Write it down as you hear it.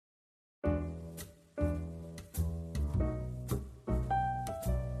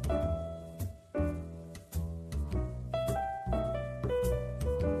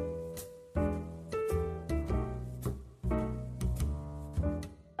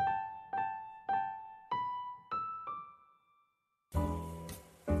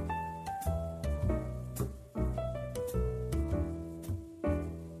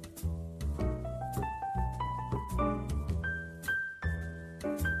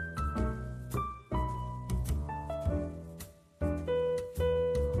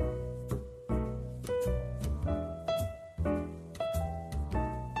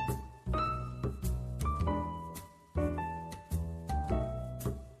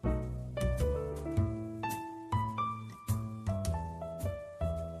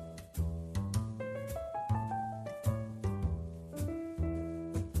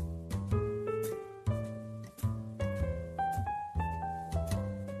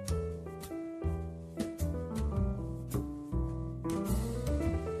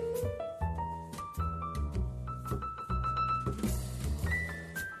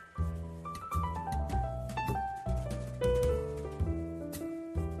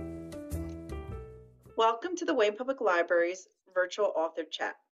Welcome to the Wayne Public Library's virtual author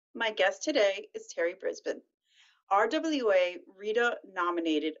chat. My guest today is Terri Brisbin. RWA Rita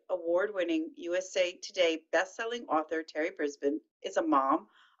nominated award winning USA Today best-selling author Terri Brisbin is a mom,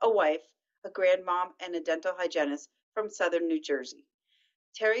 a wife, a grandmom, and a dental hygienist from southern New Jersey.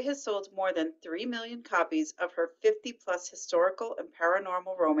 Terri has sold more than 3 million copies of her 50 plus historical and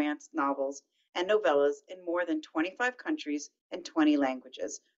paranormal romance novels and novellas in more than 25 countries and 20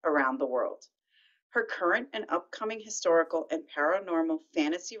 languages around the world. Her current and upcoming historical and paranormal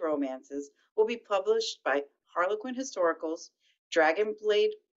fantasy romances will be published by Harlequin Historicals,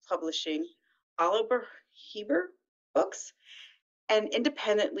 Dragonblade Publishing, Oliver Heber Books, and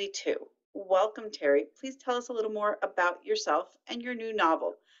independently too. Welcome, Terri. Please tell us a little more about yourself and your new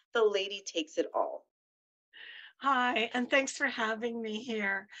novel, The Lady Takes It All. Hi, and thanks for having me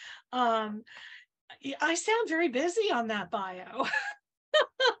here. Um, I sound very busy on that bio.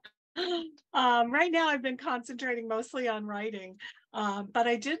 Right now, I've been concentrating mostly on writing, but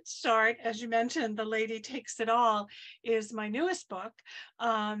I did start, as you mentioned, The Lady Takes It All is my newest book,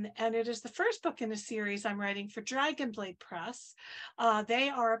 and it is the first book in a series I'm writing for Dragonblade Press. They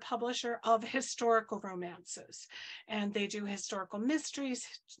are a publisher of historical romances, and they do historical mysteries,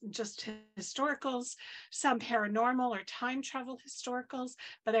 just historicals, some paranormal or time travel historicals,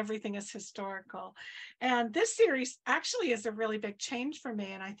 but everything is historical. And this series actually is a really big change for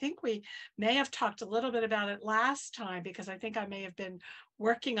me, and I think we may have talked a little bit about it last time because I think I may have been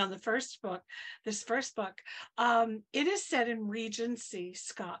working on this first book. It is set in Regency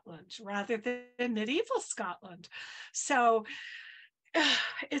Scotland rather than medieval Scotland. So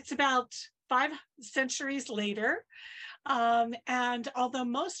it's about 5 centuries later. And although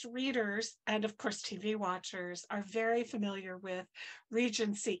most readers and of course TV watchers are very familiar with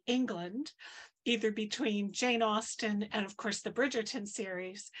Regency England, either between Jane Austen and of course the Bridgerton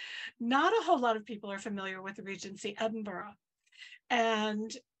series, not a whole lot of people are familiar with Regency Edinburgh.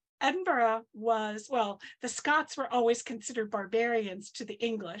 And Edinburgh was, well, the Scots were always considered barbarians to the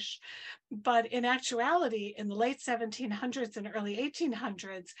English, but in actuality, in the late 1700s and early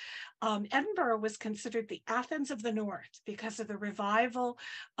 1800s, Edinburgh was considered the Athens of the North because of the revival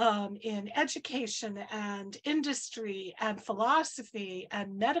in education and industry and philosophy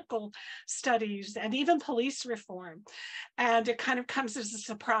and medical studies and even police reform. And it kind of comes as a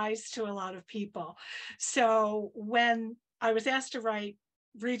surprise to a lot of people. So when I was asked to write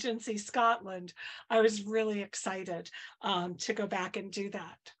Regency Scotland, I was really excited to go back and do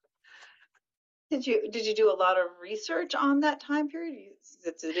that. Did you do a lot of research on that time period?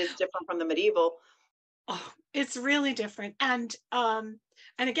 It is different from the medieval. Oh, it's really different. And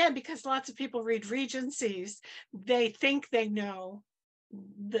again, because lots of people read Regencies, they think they know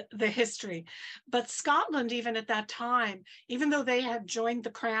the history. But Scotland, even at that time, even though they had joined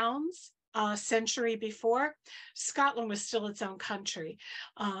the crowns a century before, Scotland was still its own country,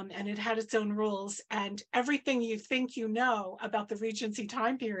 and it had its own rules. And everything you think you know about the Regency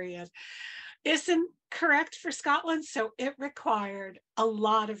time period isn't correct for Scotland. So it required a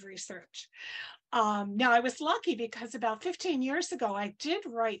lot of research. Now, I was lucky because about 15 years ago, I did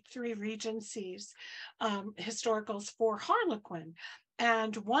write 3 Regencies historicals for Harlequin.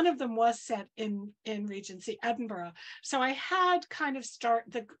 And one of them was set in Regency Edinburgh. So I had kind of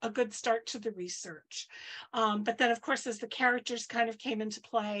a good start to the research. But then, of course, as the characters kind of came into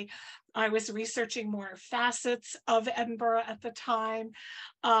play, I was researching more facets of Edinburgh at the time.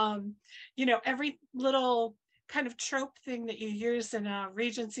 Every little kind of trope thing that you use in a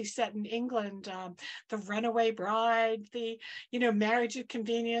Regency set in England, the runaway bride, the, marriage of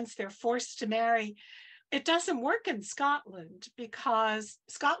convenience, they're forced to marry. It doesn't work in Scotland because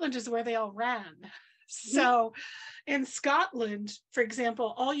Scotland is where they all ran. So in Scotland, for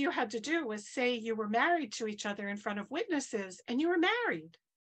example, all you had to do was say you were married to each other in front of witnesses and you were married.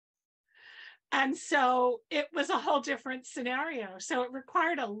 And so it was a whole different scenario. So it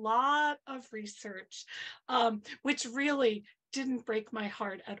required a lot of research, which really didn't break my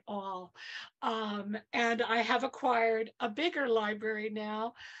heart at all. And I have acquired a bigger library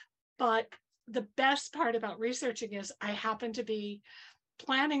now, but the best part about researching is I happen to be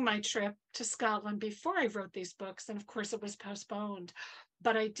planning my trip to Scotland before I wrote these books. And of course, it was postponed.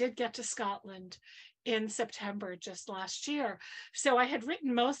 But I did get to Scotland in September just last year. So I had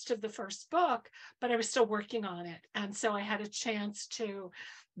written most of the first book, but I was still working on it. And so I had a chance to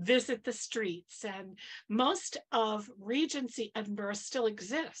visit the streets, and most of Regency Edinburgh still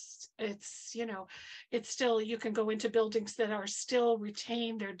exists. It's, it's still, you can go into buildings that are still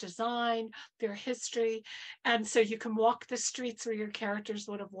retain their design, their history. And so you can walk the streets where your characters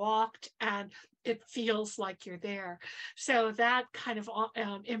would have walked, and it feels like you're there. So that kind of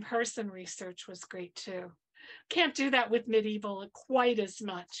in-person research was great too. Can't do that with medieval quite as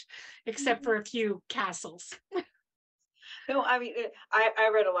much, except Mhm. for a few castles. No, I mean, I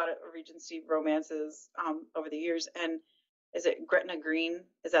read a lot of Regency romances over the years, and is it Gretna Green?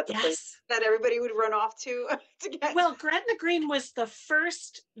 Is that the place Yes. that everybody would run off to to get? Well, Gretna Green was the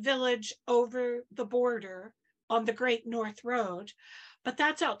first village over the border on the Great North Road, but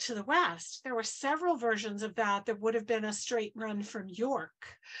that's out to the west. There were several versions of that that would have been a straight run from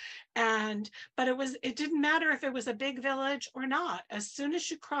York. And but it didn't matter if it was a big village or not. As soon as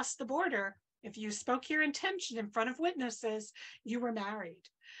you crossed the border, if you spoke your intention in front of witnesses, you were married.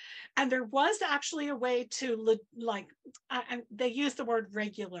 And there was actually a way to like, they use the word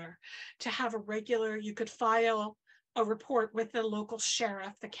regular, to have a regular, you could file a report with the local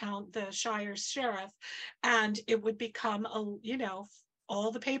sheriff, the shire's sheriff, and it would become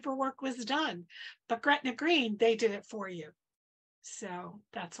all the paperwork was done. But Gretna Green, they did it for you. So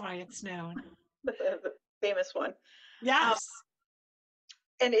that's why it's known. The famous one. Um, Yes.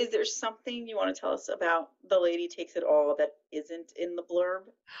 and is there something you want to tell us about The Lady Takes It All that isn't in the blurb?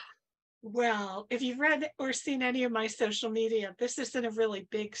 Well, if you've read or seen any of my social media, this isn't a really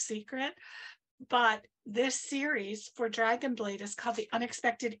big secret, but this series for Dragon Blade is called The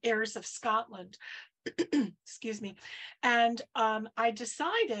Unexpected Heirs of Scotland. Excuse me. And I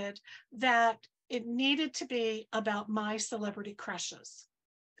decided that it needed to be about my celebrity crushes.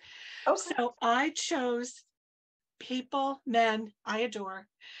 Okay. So I chose people, men I adore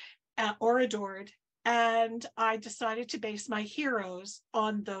or adored, and I decided to base my heroes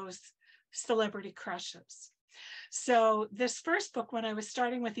on those celebrity crushes. So this first book, when I was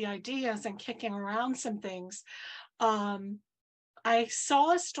starting with the ideas and kicking around some things, um, I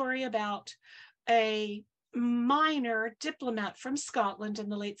saw a story about a minor diplomat from Scotland in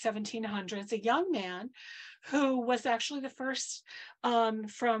the late 1700s, a young man who was actually the first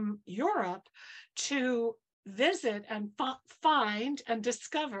from Europe to visit and find and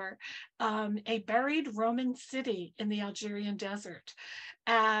discover a buried Roman city in the Algerian desert.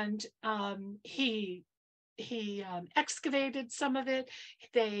 And he excavated some of it,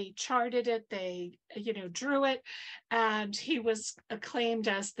 they charted it, they drew it, and he was acclaimed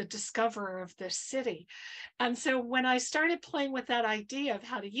as the discoverer of this city. And so when I started playing with that idea of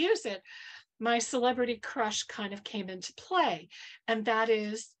how to use it, my celebrity crush kind of came into play, and that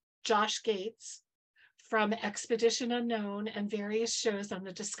is Josh Gates from Expedition Unknown and various shows on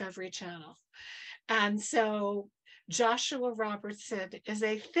the Discovery Channel. And so Joshua Robertson is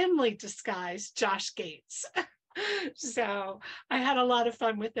a thinly disguised Josh Gates. So I had a lot of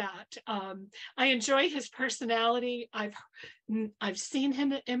fun with that. I enjoy his personality. I've seen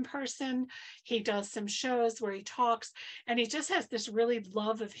him in person. He does some shows where he talks, and he just has this really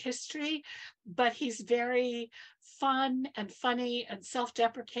love of history, but he's very fun and funny and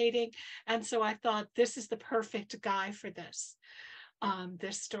self-deprecating. And so I thought this is the perfect guy for this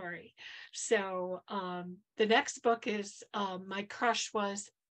story. So the next book is my crush was,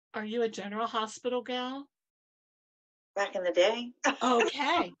 are you a General Hospital gal? Back in the day.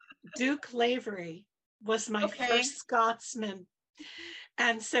 Okay. Duke Lavery was my Okay. first Scotsman.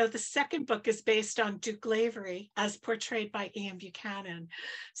 And so the second book is based on Duke Lavery as portrayed by Ian Buchanan.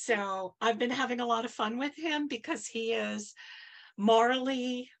 So I've been having a lot of fun with him because he is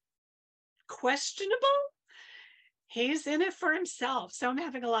morally questionable. He's in it for himself. So I'm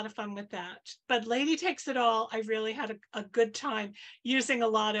having a lot of fun with that. But Lady Takes It All, I really had a good time using a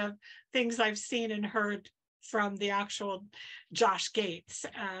lot of things I've seen and heard from the actual Josh Gates.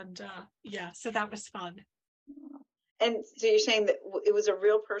 And yeah, so that was fun. And so you're saying that it was a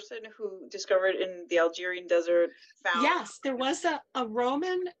real person who discovered in the Algerian desert, found. Yes, there was a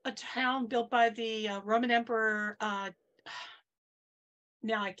town built by the Roman Emperor.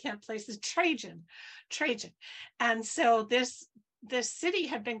 Now I can't place it. Trajan. And so this city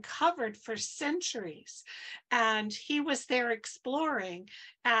had been covered for centuries, and he was there exploring,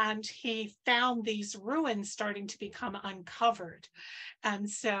 and he found these ruins starting to become uncovered. And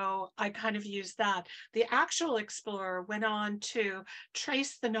so I kind of used that. The actual explorer went on to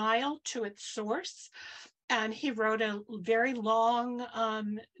trace the Nile to its source, and he wrote a very long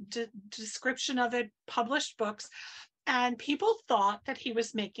description of it, published books, and people thought that he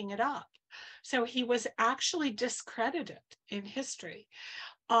was making it up. So he was actually discredited in history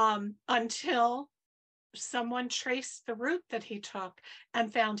until someone traced the route that he took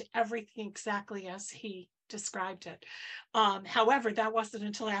and found everything exactly as he described it. However, that wasn't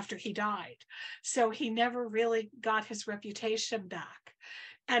until after he died. So he never really got his reputation back.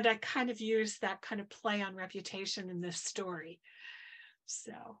 And I kind of used that kind of play on reputation in this story.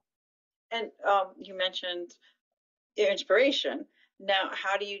 So And you mentioned inspiration. Now,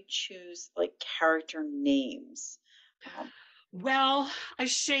 how do you choose like character names? Um, Well, I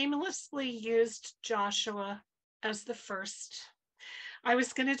shamelessly used Joshua as the first. I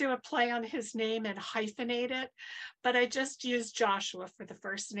was going to do a play on his name and hyphenate it, but I just used Joshua for the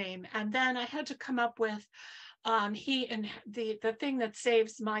first name. And then I had to come up with he and the thing that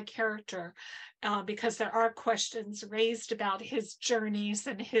saves my character, because there are questions raised about his journeys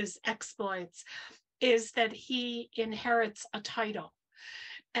and his exploits, is that he inherits a title.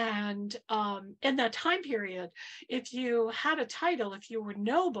 And in that time period, if you had a title, if you were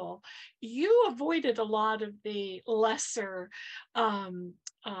noble, you avoided a lot of the lesser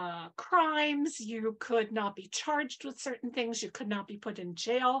crimes. You could not be charged with certain things. You could not be put in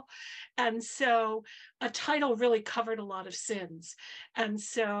jail. And so a title really covered a lot of sins. And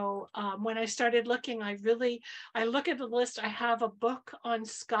so when I started looking, I look at the list. I have a book on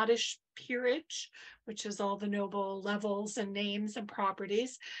Scottish peerage, which is all the noble levels and names and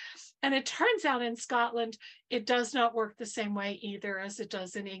properties. And it turns out in Scotland, it does not work the same way either as it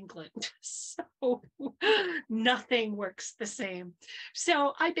does in England. So nothing works the same.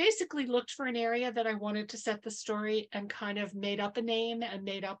 So I basically looked for an area that I wanted to set the story and kind of made up a name and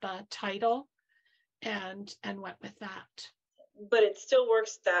made up a title and went with that. but it still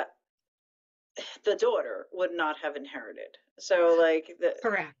works that the daughter would not have inherited. So like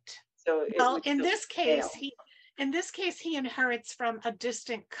Correct. so it Well, would still be male. in this case he inherits from a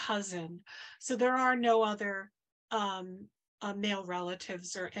distant cousin, so there are no other male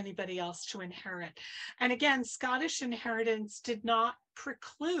relatives or anybody else to inherit. And again, Scottish inheritance did not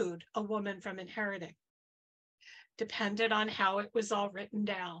preclude a woman from inheriting. Depended on how it was all written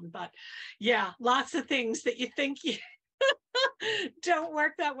down, but yeah, lots of things that you think you don't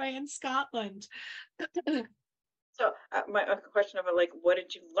work that way in Scotland. So my question of like, what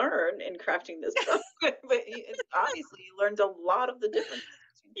did you learn in crafting this book? But it's obviously you learned a lot of the differences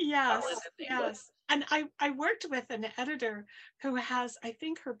between Scotland Yes, and England. yes. And I worked with an editor who has, I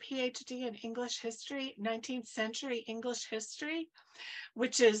think, her PhD in English history, 19th century English history,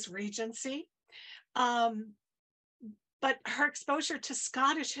 which is Regency. Um, but her exposure to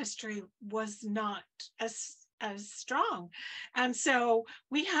Scottish history was not as strong. And so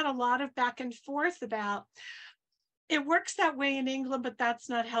we had a lot of back and forth about it works that way in England, but that's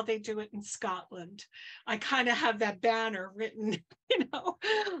not how they do it in Scotland. I kind of have that banner written, you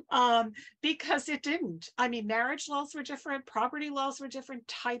know, because it didn't. I mean, marriage laws were different, property laws were different,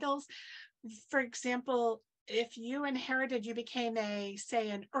 titles. For example, if you inherited, you became say,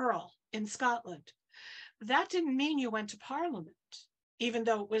 an earl in Scotland. That didn't mean you went to Parliament, even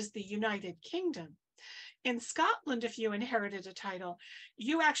though it was the United Kingdom. In Scotland, if you inherited a title,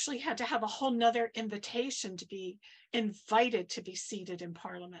 you actually had to have a whole nother invitation to be invited to be seated in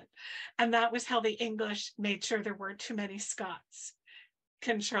Parliament. And that was how the English made sure there weren't too many Scots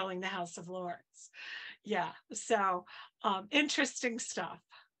controlling the House of Lords. Yeah, so interesting stuff.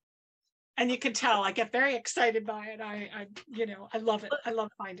 And you can tell I get very excited by it. I love it. I love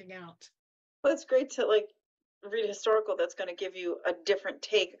finding out. Well, it's great to like read a historical that's going to give you a different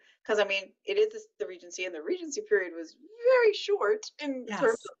take because I mean it is the Regency and the Regency period was very short in terms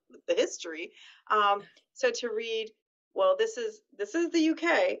Yes. of the history. So to read, well, this is the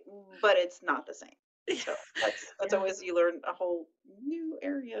UK, but it's not the same. So that's Yeah. always you learn a whole new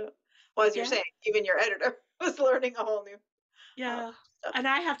area. Well, as you're Yeah. saying, even your editor was learning a whole new Yeah. stuff. And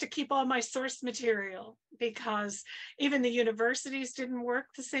I have to keep all my source material because even the universities didn't work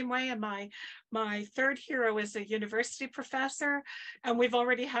the same way. And my third hero is a university professor, and we've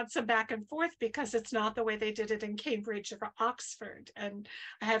already had some back and forth because it's not the way they did it in Cambridge or Oxford. And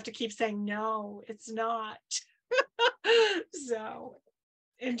I have to keep saying, no, it's not. So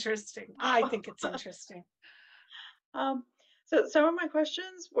interesting. I think it's interesting. Um, so some of my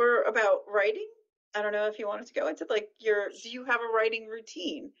questions were about writing. I don't know if you wanted to go into like do you have a writing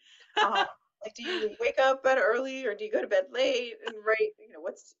routine? Um, like do you wake up bed early or do you go to bed late and write,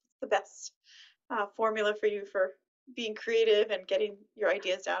 what's the best formula for you for being creative and getting your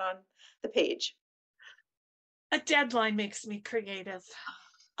ideas down on the page? A deadline makes me creative.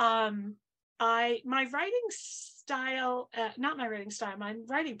 um my writing style, not my writing style, my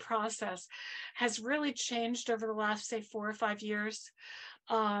writing process has really changed over the last, say, 4 or 5 years.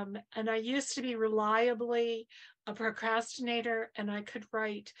 And I used to be reliably a procrastinator, and I could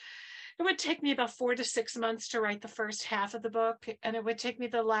write, it would take me about 4 to 6 months to write the first half of the book, and it would take me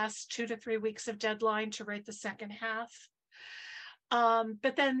the last 2 to 3 weeks of deadline to write the second half.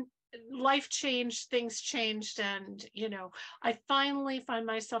 But then life changed, things changed, and I finally find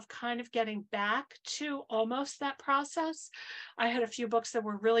myself kind of getting back to almost that process. I had a few books that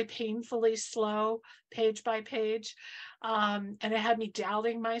were really painfully slow, page by page, and it had me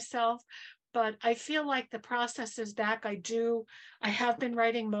doubting myself. But I feel like the process is back. I have been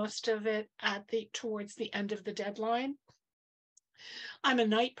writing most of it towards the end of the deadline. I'm a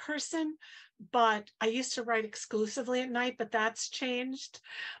night person, but I used to write exclusively at night, but that's changed.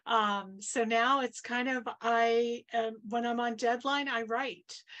 So now it's kind of, when I'm on deadline, I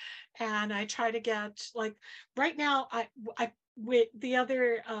write, and I try to get, like, right now, I with the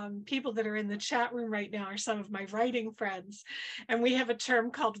other people that are in the chat room right now are some of my writing friends, and we have a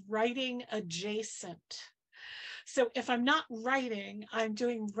term called writing adjacent. So if I'm not writing, I'm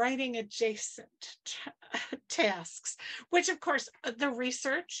doing writing adjacent tasks, which of course, the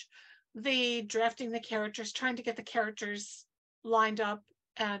research, the drafting the characters, trying to get the characters lined up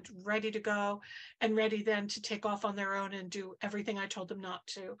and ready to go, and ready then to take off on their own and do everything I told them not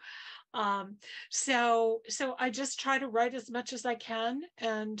to. So I just try to write as much as I can,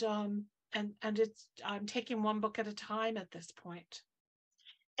 and I'm taking one book at a time at this point.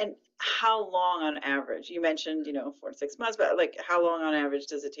 And how long on average? You mentioned, 4 to 6 months, but like how long on average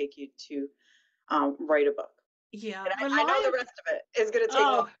does it take you to write a book? Yeah, And I know the rest of it is going to take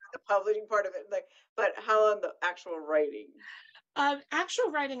oh, longer, the publishing part of it, like, but how long the actual writing?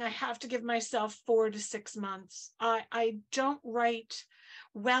 Actual writing, I have to give myself 4 to 6 months. I don't write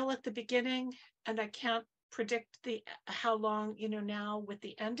well at the beginning, and I can't predict how long, now with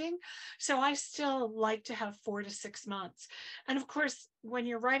the ending. So I still like to have 4 to 6 months. And of course, when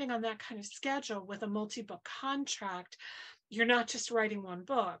you're writing on that kind of schedule with a multi-book contract, you're not just writing one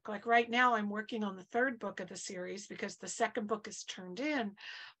book. Like right now, I'm working on the third book of the series because the second book is turned in,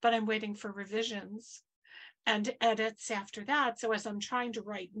 but I'm waiting for revisions and edits after that. So as I'm trying to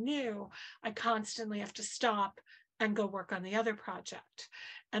write new, I constantly have to stop and go work on the other project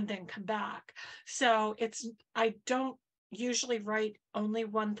and then come back. So I don't usually write only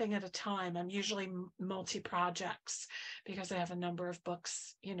one thing at a time. I'm usually multi-projects because I have a number of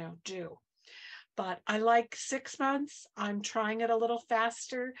books, due. But I like 6 months. I'm trying it a little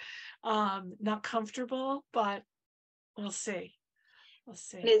faster. Not comfortable, but we'll see. We'll And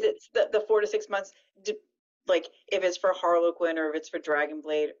see. is it the 4 to 6 months, like if it's for Harlequin or if it's for Dragon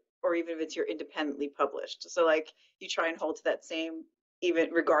Blade, or even if it's your independently published? So like you try and hold to that same,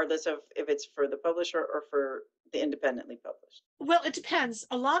 even regardless of if it's for the publisher or for the independently published. Well, it depends.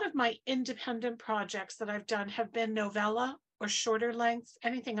 A lot of my independent projects that I've done have been novella or shorter lengths,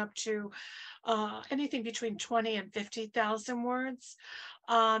 anything up to anything between 20 and 50,000 words.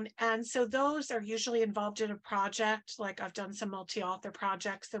 And so those are usually involved in a project. Like I've done some multi-author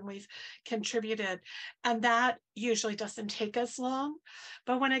projects and we've contributed, and that usually doesn't take as long.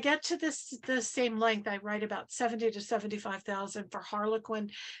 But when I get to the same length, I write about 70 to 75,000 for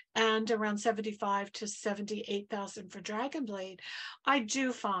Harlequin and around 75 to 78,000 for Dragon Blade. I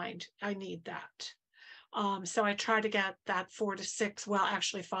do find I need that. So I try to get that 4 to 6, well,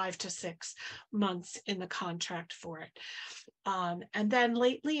 actually 5 to 6 months in the contract for it. And then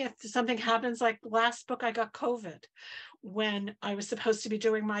lately, if something happens, like last book, I got COVID when I was supposed to be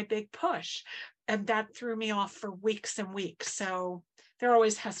doing my big push, and that threw me off for weeks and weeks. So there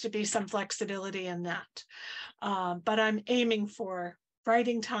always has to be some flexibility in that. But I'm aiming for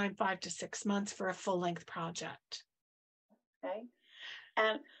writing time 5 to 6 months for a full-length project. Okay.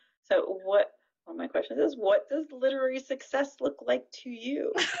 And so one of my questions is, what does literary success look like to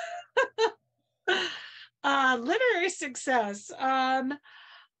you? Literary success.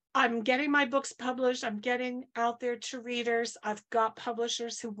 I'm getting my books published. I'm getting out there to readers. I've got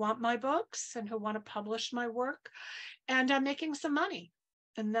publishers who want my books and who want to publish my work, and I'm making some money.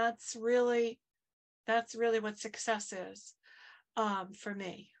 And that's really what success is, for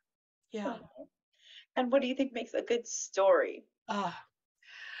me. Yeah. And what do you think makes a good story?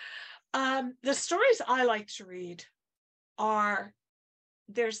 The stories I like to read are,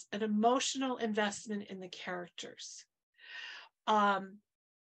 there's an emotional investment in the characters. Um,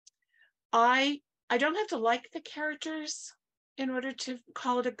 I don't have to like the characters in order to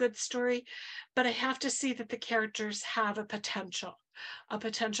call it a good story, but I have to see that the characters have a potential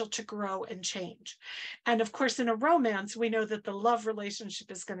to grow and change. And of course, in a romance, we know that the love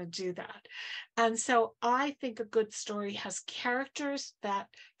relationship is going to do that. And so I think a good story has characters that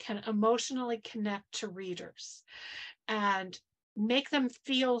can emotionally connect to readers and make them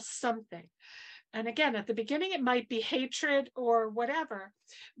feel something. And again, at the beginning, it might be hatred or whatever,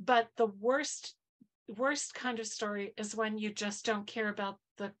 but the worst kind of story is when you just don't care about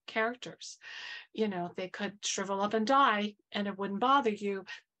the characters. They could shrivel up and die and it wouldn't bother you.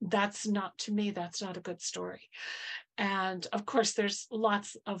 That's not, to me, that's not a good story. And of course, there's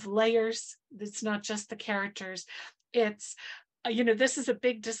lots of layers. It's not just the characters. It's, this is a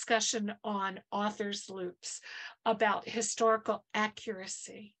big discussion on authors' loops about historical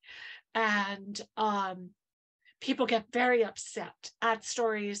accuracy. And people get very upset at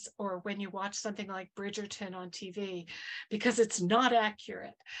stories or when you watch something like Bridgerton on TV because it's not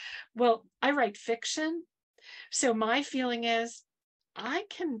accurate. Well, I write fiction. So my feeling is I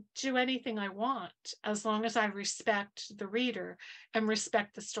can do anything I want as long as I respect the reader and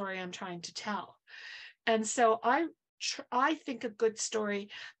respect the story I'm trying to tell. And so I think a good story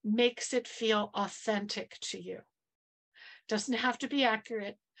makes it feel authentic to you. Doesn't have to be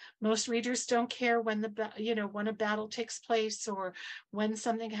accurate. Most readers don't care when when a battle takes place or when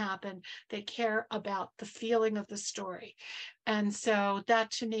something happened. They care about the feeling of the story. And so that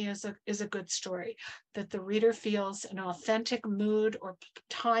to me is a good story, that the reader feels an authentic mood or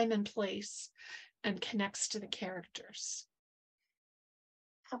time and place and connects to the characters.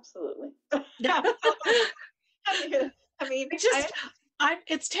 Absolutely.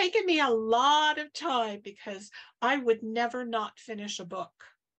 It's taken me a lot of time because I would never not finish a book.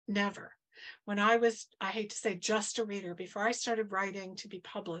 Never. When I hate to say just a reader, before I started writing to be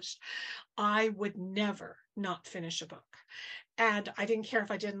published, I would never not finish a book. And I didn't care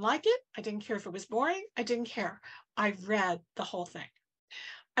if I didn't like it. I didn't care if it was boring. I didn't care. I read the whole thing.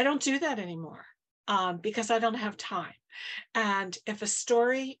 I don't do that anymore because I don't have time. And if a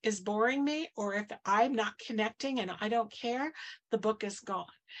story is boring me or if I'm not connecting and I don't care, the book is gone.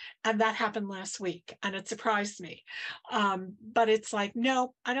 And that happened last week and it surprised me. But it's like,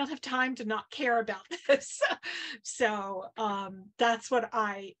 no, I don't have time to not care about this. So that's what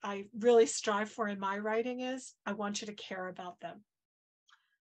I really strive for in my writing is I want you to care about them.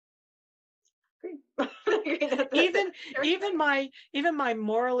 even my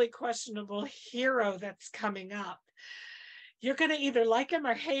morally questionable hero that's coming up, you're going to either like him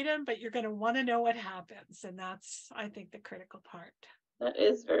or hate him, but you're going to want to know what happens. And that's, I think, the critical part. That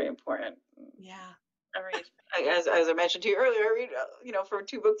is very important. Yeah. I read, as I mentioned to you earlier, I read, for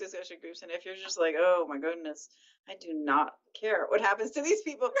 2 book discussion groups. And if you're just like, oh my goodness, I do not care what happens to these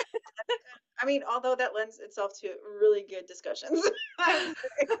people. I mean, although that lends itself to really good discussions. We have very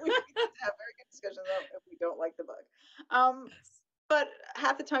good discussions if we don't like the book. But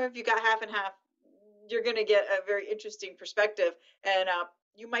half the time, if you got half and half, you're going to get a very interesting perspective, and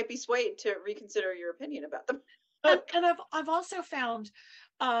you might be swayed to reconsider your opinion about them. And I've also found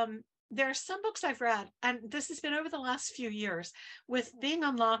there are some books I've read, and this has been over the last few years. With being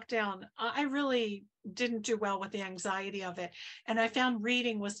on lockdown, I really didn't do well with the anxiety of it. And I found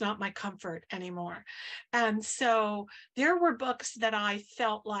reading was not my comfort anymore. And so there were books that I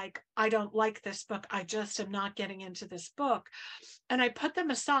felt like, I don't like this book. I just am not getting into this book. And I put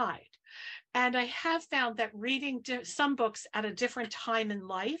them aside. And I have found that reading some books at a different time in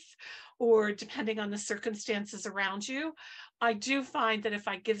life, or depending on the circumstances around you, I do find that if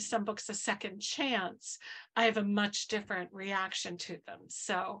I give some books a second chance, I have a much different reaction to them.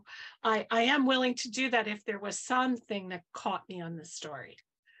 So I am willing to do that if there was something that caught me on the story.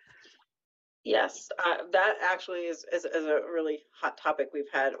 Yes, that actually is a really hot topic we've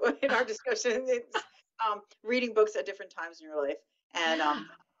had in our discussion. It's reading books at different times in your life. And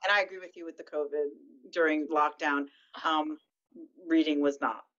and I agree with you with the COVID during lockdown. Reading was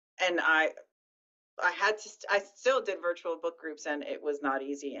not, and I still did virtual book groups, and it was not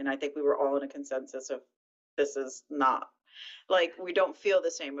easy. And I think we were all in a consensus of this is not, like, we don't feel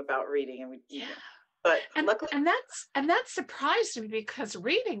the same about reading, and but luckily, and that surprised me because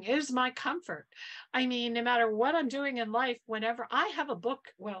reading is my comfort. I mean, no matter what I'm doing in life, whenever I have a book,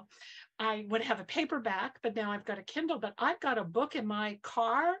 well, I would have a paperback, but now I've got a Kindle, but I've got a book in my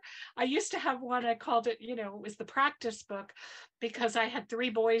car. I used to have one, I called it, it was the practice book because I had 3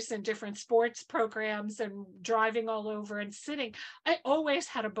 boys in different sports programs and driving all over and sitting. I always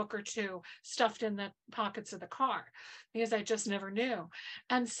had a book or 2 stuffed in the pockets of the car because I just never knew.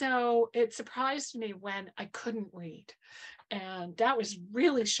 And so it surprised me when I couldn't read. And that was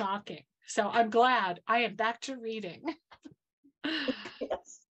really shocking. So I'm glad I am back to reading.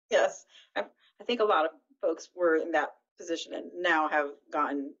 Yes. I think a lot of folks were in that position and now have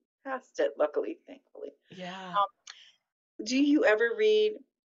gotten past it, luckily, thankfully. Yeah. Do you ever read?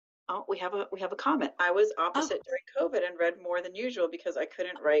 Oh, we have a comment. I was opposite during COVID and read more than usual because I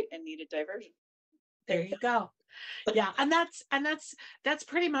couldn't write and needed diversion. There you go. Yeah, and that's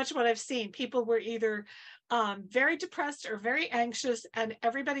pretty much what I've seen. People were either very depressed or very anxious, and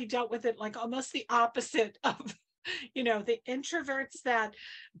everybody dealt with it like almost the opposite of, the introverts that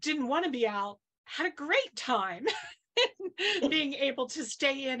didn't want to be out had a great time. being able to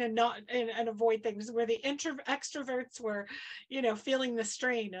stay in and not and avoid things, where the extroverts were, feeling the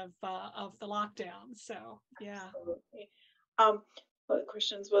strain of the lockdown. So yeah. Absolutely. One of the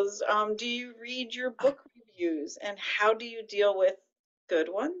questions was, do you read your book reviews and how do you deal with good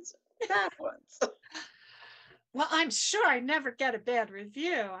ones, bad ones? Well, I'm sure I never get a bad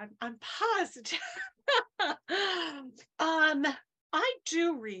review. I'm positive. I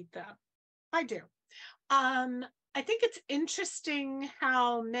do read them. I do. I think it's interesting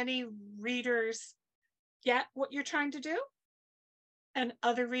how many readers get what you're trying to do and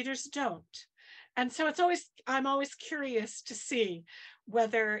other readers don't. And so I'm always curious to see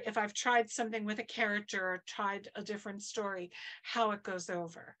whether, if I've tried something with a character or tried a different story, how it goes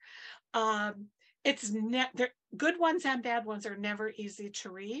over. It's good ones and bad ones are never easy to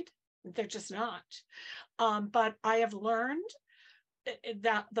read. They're just not. But I have learned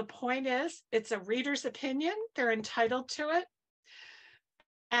that the point is, it's a reader's opinion. They're entitled to it,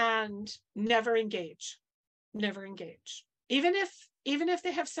 and never engage. Never engage. Even if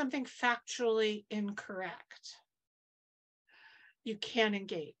they have something factually incorrect, you can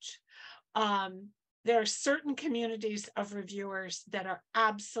engage. There are certain communities of reviewers that are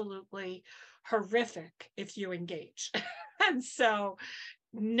absolutely horrific if you engage. And so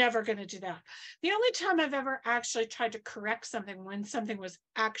never going to do that. The only time I've ever actually tried to correct something when something was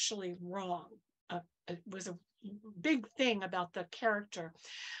actually wrong, it was a big thing about the character.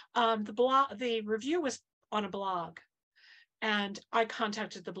 The review was on a blog, and I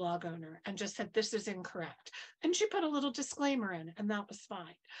contacted the blog owner and just said, this is incorrect. And she put a little disclaimer in, and that was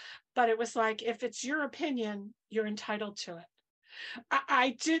fine. But it was like, if it's your opinion, you're entitled to it.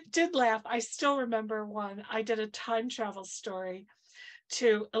 I did laugh. I still remember one. I did a time travel story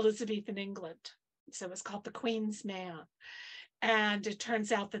to Elizabethan England. So it was called The Queen's Man. And it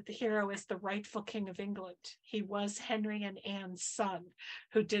turns out that the hero is the rightful King of England. He was Henry and Anne's son,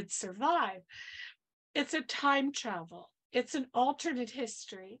 who did survive. It's a time travel. It's an alternate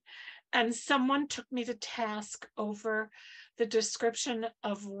history. And someone took me to task over the description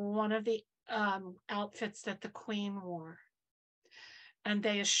of one of the outfits that the Queen wore. And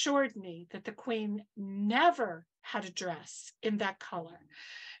they assured me that the Queen never had a dress in that color.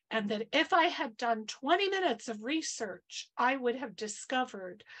 And that if I had done 20 minutes of research, I would have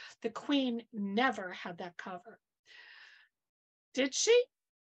discovered the Queen never had that cover. Did she?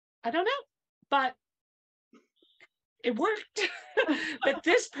 I don't know, but it worked. But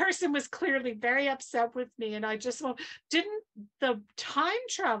this person was clearly very upset with me, and I just didn't the time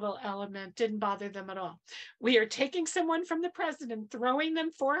travel element didn't bother them at all. We are taking someone from the present and throwing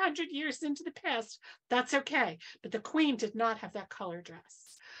them 400 years into the past. That's okay. But the Queen did not have that color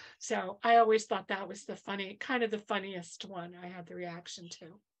dress. So I always thought that was the funniest one I had the reaction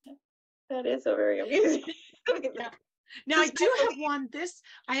to. That is so very amusing. Yeah. Now I do have one.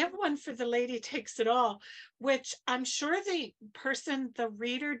 I have one for The Lady Takes It All, which I'm sure the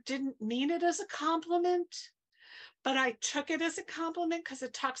reader didn't mean it as a compliment, but I took it as a compliment because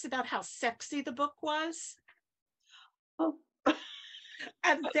it talks about how sexy the book was. Oh.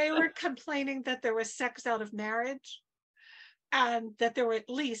 And they were complaining that there was sex out of marriage, and that there were at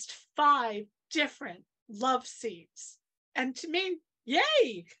least 5 different love scenes. And to me,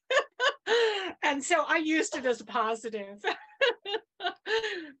 yay! And so I used it as a positive.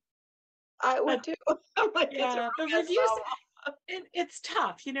 I would too. Like, yeah, the reviews, it's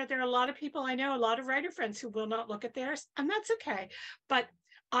tough. There are a lot of people I know, a lot of writer friends who will not look at theirs, and that's okay. But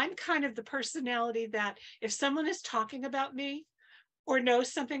I'm kind of the personality that if someone is talking about me or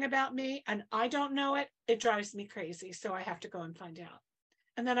knows something about me and I don't know it, it drives me crazy. So I have to go and find out.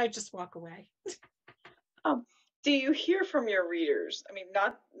 And then I just walk away. Do you hear from your readers? I mean,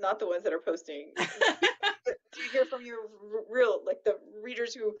 not the ones that are posting. Do you hear from your real, like the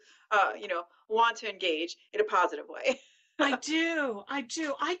readers who, want to engage in a positive way? I do.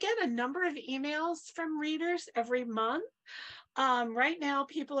 I get a number of emails from readers every month. Right now,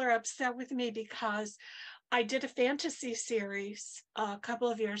 people are upset with me because I did a fantasy series a couple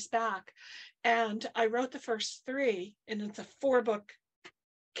of years back, and I wrote the first 3, and it's a 4-book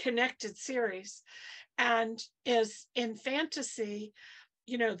connected series. And is in fantasy,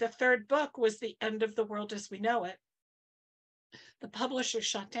 the 3rd book was the end of the world as we know it. The publisher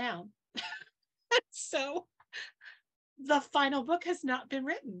shut down. So the final book has not been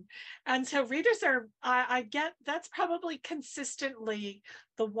written. And so readers I get, that's probably consistently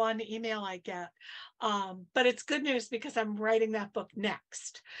the one email I get. But it's good news because I'm writing that book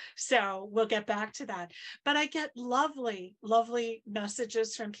next. So we'll get back to that. But I get lovely, lovely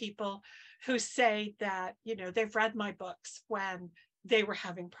messages from people who say that, they've read my books when they were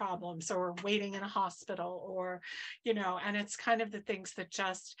having problems or waiting in a hospital, or, and it's kind of the things that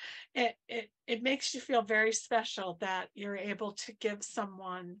just, it makes you feel very special that you're able to give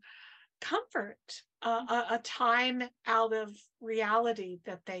someone comfort, a time out of reality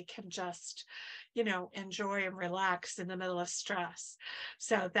that they can just, enjoy and relax in the middle of stress.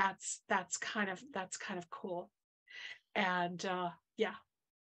 So that's kind of cool. And yeah.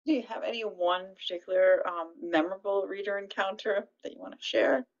 Do you have any one particular memorable reader encounter that you want to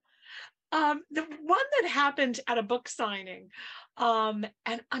share? The one that happened at a book signing, and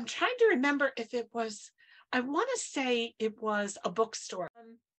I'm trying to remember if it was, I want to say it was a bookstore.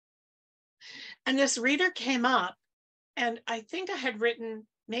 And this reader came up, and I think I had written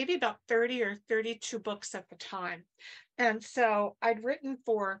maybe about 30 or 32 books at the time. And so I'd written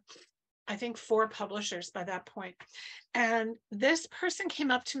for, I think, 4 publishers by that point. And this person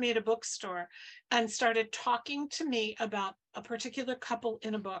came up to me at a bookstore and started talking to me about a particular couple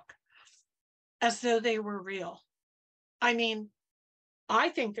in a book as though they were real. I mean, I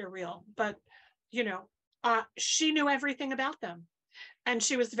think they're real, but, she knew everything about them. And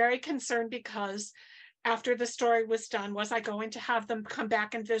she was very concerned because after the story was done, was I going to have them come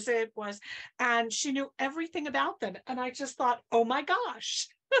back and visit? And she knew everything about them. And I just thought, oh my gosh,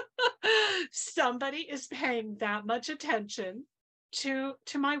 somebody is paying that much attention to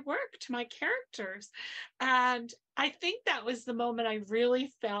my work, to my characters. And I think that was the moment I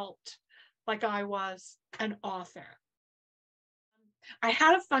really felt like I was an author. I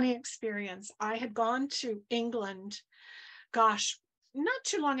had a funny experience. I had gone to England, gosh, not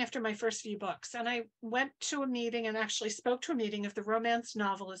too long after my first few books. And I went to a meeting and actually spoke to a meeting of the Romance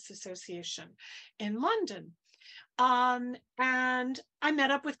Novelists Association in London. And I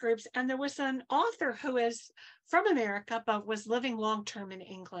met up with groups, and there was an author who is from America, but was living long-term in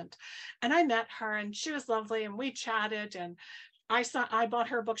England. And I met her, and she was lovely, and we chatted, and I bought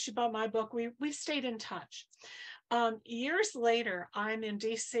her book, she bought my book. We stayed in touch. Years later, I'm in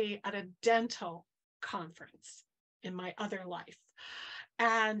DC at a dental conference in my other life.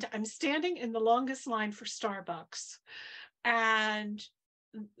 And I'm standing in the longest line for Starbucks. And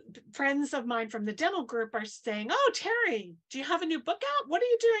friends of mine from the dental group are saying, oh, Terri, do you have a new book out? What are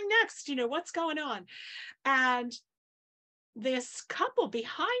you doing next? What's going on? And this couple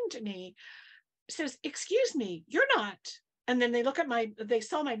behind me says, excuse me, you're not. And then they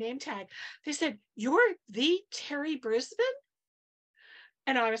saw my name tag. They said, you're the Terri Brisbin?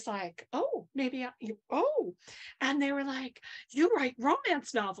 And I was like, oh, oh. And they were like, you write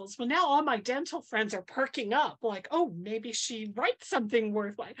romance novels. Well, now all my dental friends are perking up, like, oh, maybe she writes something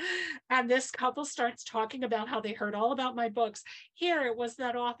worthwhile. And this couple starts talking about how they heard all about my books. Here it was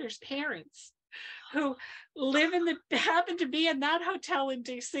that author's parents who happened to be in that hotel in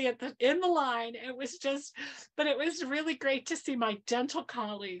DC in the line. But it was really great to see my dental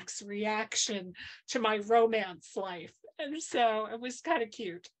colleagues' reaction to my romance life. And so it was kind of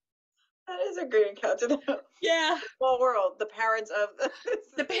cute. That is a great encounter. Yeah. Small world. The parents of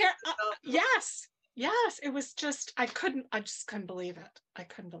The pair. Yes. Yes. It was just, I just couldn't believe it. I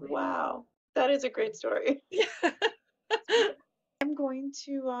couldn't believe it. Wow. That is a great story. Yeah. I'm going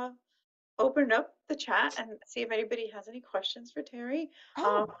to open up the chat and see if anybody has any questions for Terri.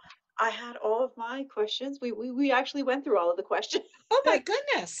 Oh. I had all of my questions. We actually went through all of the questions. Oh my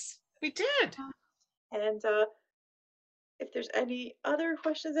goodness. We did. And if there's any other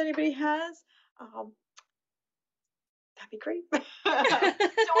questions anybody has, that'd be great. So what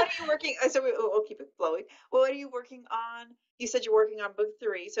are you working? So we'll keep it flowing. Well, what are you working on? You said you're working on book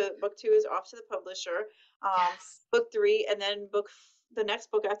 3. So book 2 is off to the publisher. Yes. Book 3, and then the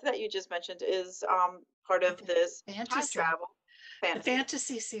next book after that you just mentioned is part of this time travel The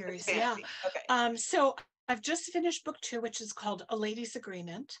fantasy series. fantasy. Yeah. Okay. So I've just finished book 2, which is called A Lady's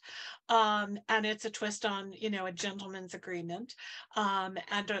Agreement. And it's a twist on, a gentleman's agreement. And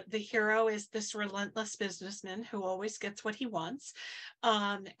the hero is this relentless businessman who always gets what he wants.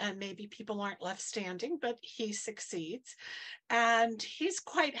 And maybe people aren't left standing, but he succeeds. And he's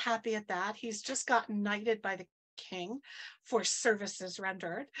quite happy at that. He's just gotten knighted by the king for services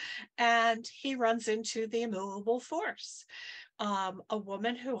rendered. And he runs into the immovable force, a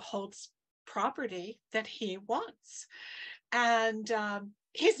woman who holds property that he wants. And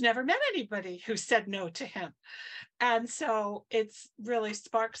he's never met anybody who said no to him. And so it's really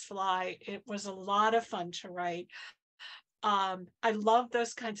sparks fly. It was a lot of fun to write. I love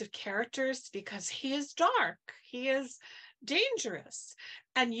those kinds of characters because he is dark, he is dangerous,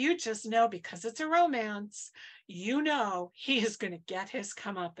 and you just know, because it's a romance, he is going to get his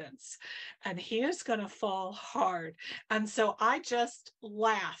comeuppance and he is going to fall hard. And so I just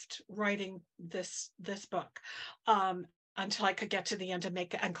laughed writing this book. until I could get to the end and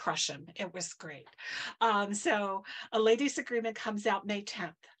make it and crush him. It was great. So A Lady's Agreement comes out May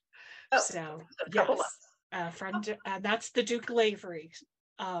 10th. Oh, So a couple yes, months. that's the Duke Lavery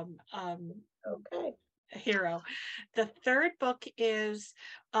um, um, Okay. hero. The third book is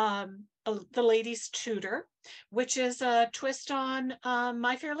The Lady's Tutor, which is a twist on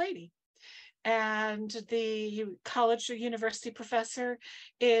My Fair Lady. And the college or university professor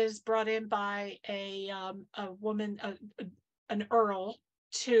is brought in by a woman, an earl,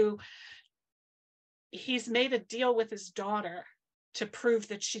 to, he's made a deal with his daughter to prove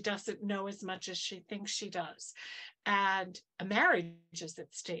that she doesn't know as much as she thinks she does. And a marriage is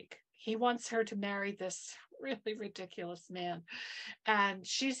at stake. He wants her to marry this really ridiculous man. And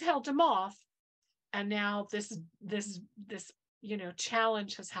she's held him off. And now this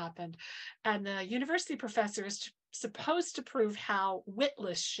challenge has happened. And the university professor is supposed to prove how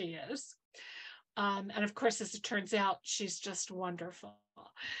witless she is. And of course, as it turns out, she's just wonderful.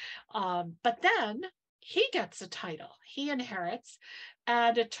 But then he gets a title, he inherits,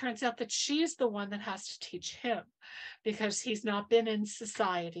 and it turns out that she's the one that has to teach him because he's not been in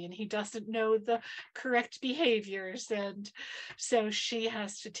society and he doesn't know the correct behaviors. And so she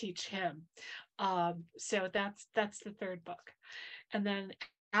has to teach him. So that's the third book. And then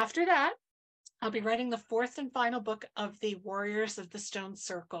after that, I'll be writing the fourth and final book of the Warriors of the Stone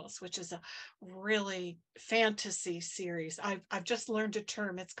Circles, which is a really fantasy series. I've just learned a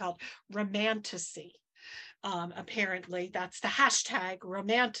term. It's called romantasy. Apparently, that's the hashtag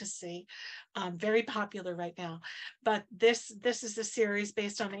romantasy, very popular right now. But this is a series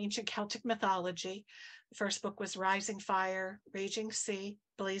based on ancient Celtic mythology. The first book was Rising Fire, Raging Sea,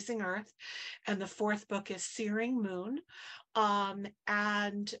 Blazing Earth, and the fourth book is Searing Moon.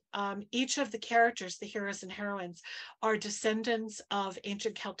 And each of the characters, the heroes and heroines, are descendants of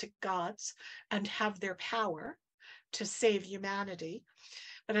ancient Celtic gods and have their power to save humanity.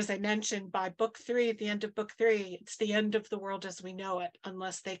 But as I mentioned, by book three, at the end of book three, it's the end of the world as we know it,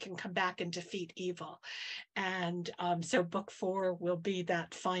 unless they can come back and defeat evil. And so book four will be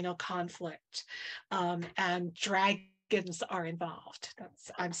that final conflict. And dragons are involved.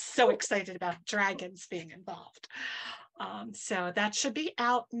 I'm so excited about dragons being involved. So that should be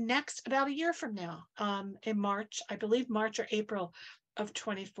out next, about a year from now, in March, I believe March or April of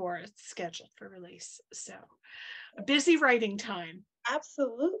 24, it's scheduled for release. So a busy writing time.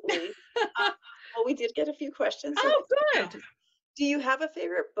 Absolutely. Well, we did get a few questions. So Oh, good. do you have a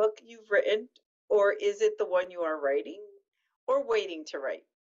favorite book you've written, or is it the one you are writing or waiting to write?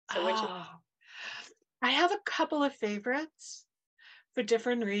 So which is Oh, I have a couple of favorites for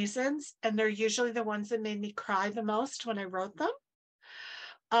different reasons, and they're usually the ones that made me cry the most when I wrote them.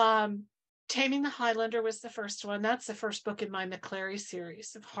 Taming the Highlander was the first one. That's the first book in my McClary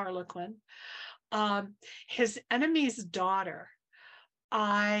series of Harlequin. His Enemy's Daughter.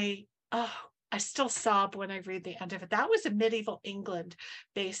 I still sob when I read the end of it. That was a medieval England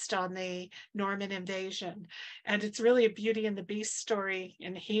based on the Norman invasion. And it's really a Beauty and the Beast story.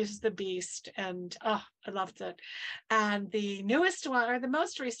 And he's the beast. And I loved it. And the newest one, or the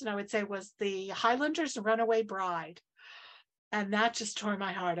most recent, I would say, was the Highlander's Runaway Bride. And that just tore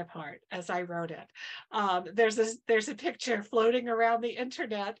my heart apart as I wrote it. There's a picture floating around the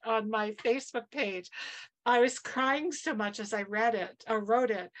internet on my Facebook page. I was crying so much as I read it or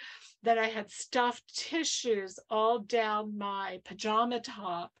wrote it that I had stuffed tissues all down my pajama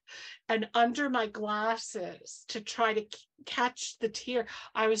top and under my glasses to try to catch the tear.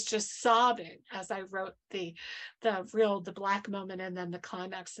 I was just sobbing as I wrote the black moment and then the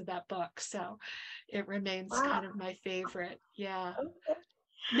climax of that book. So it remains wow. kind of my favorite. Yeah. Okay.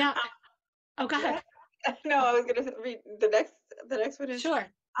 Now, oh, go Yeah. ahead. No, I was going to read the next one is Sure.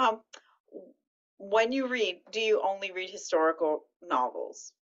 um when you read, do you only read historical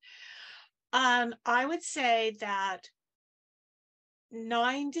novels? I would say that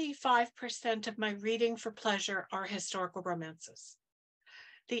 95% of my reading for pleasure are historical romances.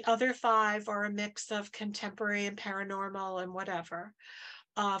 The other 5 are a mix of contemporary and paranormal and whatever.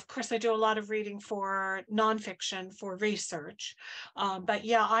 Of course, I do a lot of reading for nonfiction, for research. But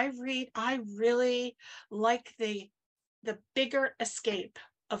yeah, I really like the bigger escape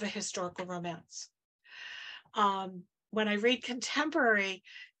of a historical romance. When I read contemporary,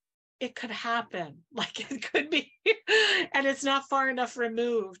 it could happen, like it could be, and it's not far enough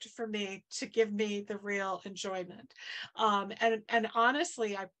removed for me to give me the real enjoyment. And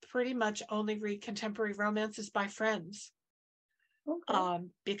honestly, I pretty much only read contemporary romances by friends, Okay.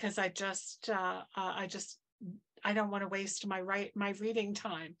 because I don't want to waste my reading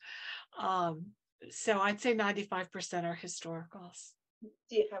time. Um, so I'd say 95% are historicals.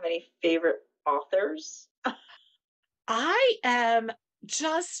 Do you have any favorite authors? I am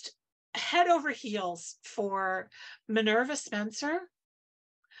just head over heels for Minerva Spencer.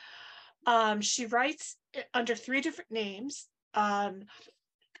 She writes under 3 different names.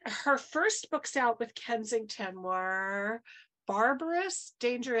 Her first books out with Kensington were Barbarous,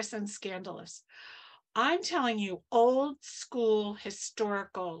 Dangerous, and Scandalous. I'm telling you, old school,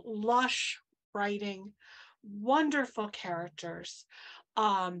 historical, lush writing, wonderful characters.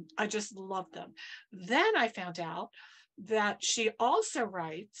 I just love them. Then I found out that she also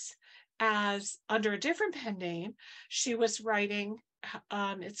writes as under a different pen name. She was writing,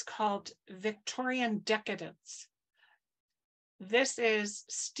 it's called Victorian Decadence. This is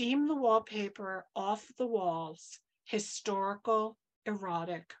steam the wallpaper off the walls, historical,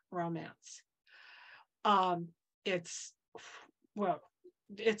 erotic romance. It's, well,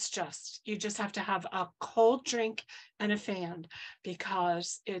 it's just, you just have to have a cold drink and a fan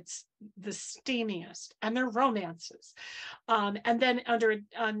because it's the steamiest, and they're romances. And then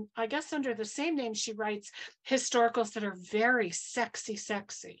I guess under the same name, she writes historicals that are very sexy.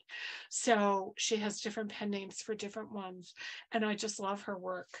 So she has different pen names for different ones, and I just love her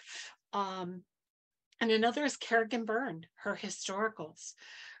work. And another is Kerrigan Byrne, her historicals,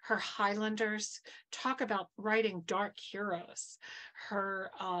 her Highlanders. Talk about writing dark heroes.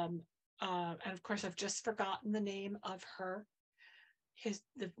 Her, and of course, I've just forgotten the name of her.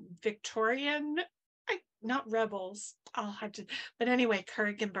 The Victorian, not rebels. I'll have to, but anyway,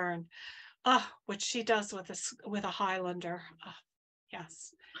 Kerrigan Byrne. What she does with a Highlander.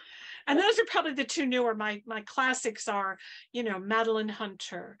 Yes. And those are probably the 2 newer. My classics are, Madeline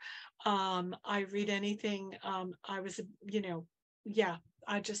Hunter. I read anything. I was, yeah,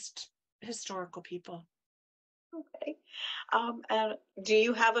 I just historical people. Okay. And do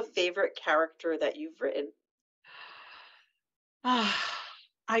you have a favorite character that you've written?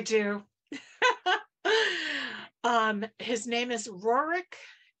 I do. His name is Rorik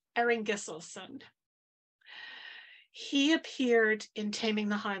Erringisselsson. He appeared in Taming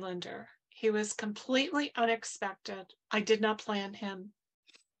the Highlander. He was completely unexpected. I did not plan him.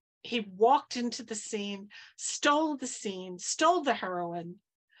 He walked into the scene, stole the heroine,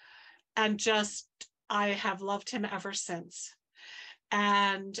 and just, I have loved him ever since.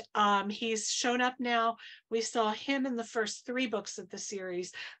 And he's shown up now. We saw him in the first 3 books of the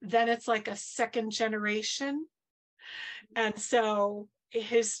series. Then it's like a second generation. And so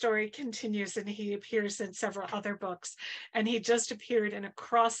his story continues, and he appears in several other books. And he just appeared in a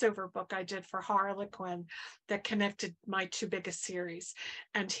crossover book I did for Harlequin that connected my 2 biggest series,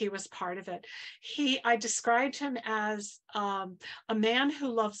 and he was part of it. I described him as a man who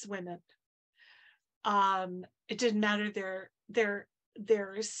loves women. It didn't matter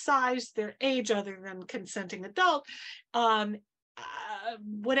their size, their age, other than consenting adult,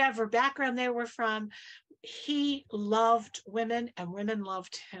 whatever background they were from. He loved women and women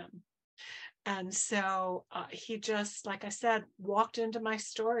loved him. And so he just, like I said, walked into my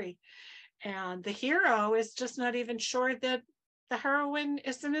story. And the hero is just not even sure that the heroine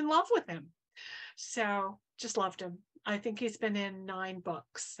isn't in love with him. So just loved him. I think he's been in 9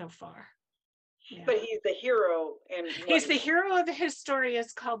 books so far. Yeah. But he's the hero. He's the hero of his story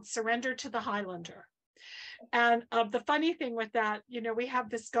is called Surrender to the Highlander. And the funny thing with that, we have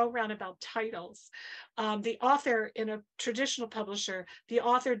this go round about titles. The author, in a traditional publisher, the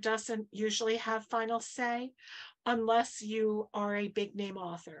author doesn't usually have final say unless you are a big name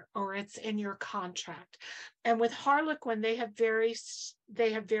author or it's in your contract. And with Harlequin, they have very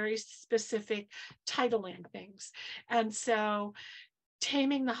specific titling things. And so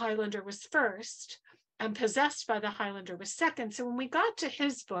Taming the Highlander was first, and Possessed by the Highlander was second. So when we got to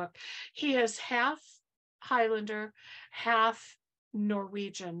his book, he is half Highlander, half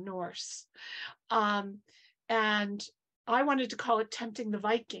Norwegian, Norse. And I wanted to call it Tempting the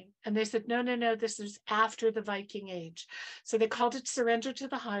Viking. And they said, no, this is after the Viking age. So they called it Surrender to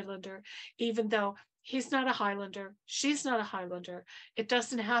the Highlander, even though he's not a Highlander, she's not a Highlander. It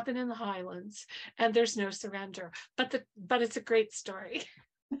doesn't happen in the Highlands, and there's no surrender. But it's a great story.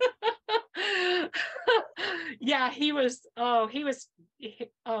 Yeah,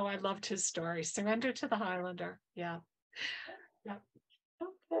 I loved his story. Surrender to the Highlander. Yeah.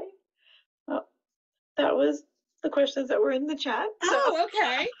 Okay. Well, that was the questions that were in the chat. So.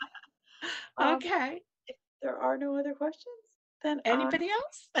 Okay. Okay. If there are no other questions, then anybody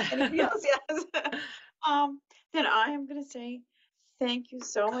else? Anybody else? Yes. Then I am going to say thank you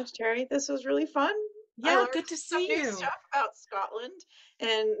so much, Terri. This was really fun. Yeah, good to see you. Stuff about Scotland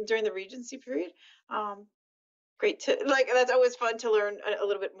and during the Regency period. Great to like that's always fun to learn a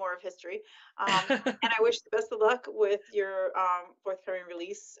little bit more of history. And I wish the best of luck with your forthcoming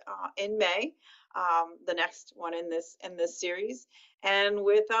release in May, the next one in this series, and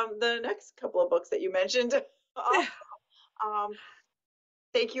with the next couple of books that you mentioned. Also, um,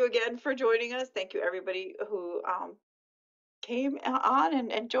 thank you again for joining us. Thank you everybody who came on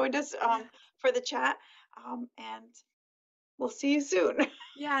and joined us Yeah. for the chat. And we'll see you soon.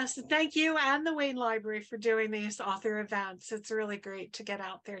 Yes, thank you and the Wayne Library for doing these author events. It's really great to get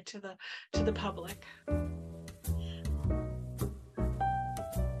out there to the public.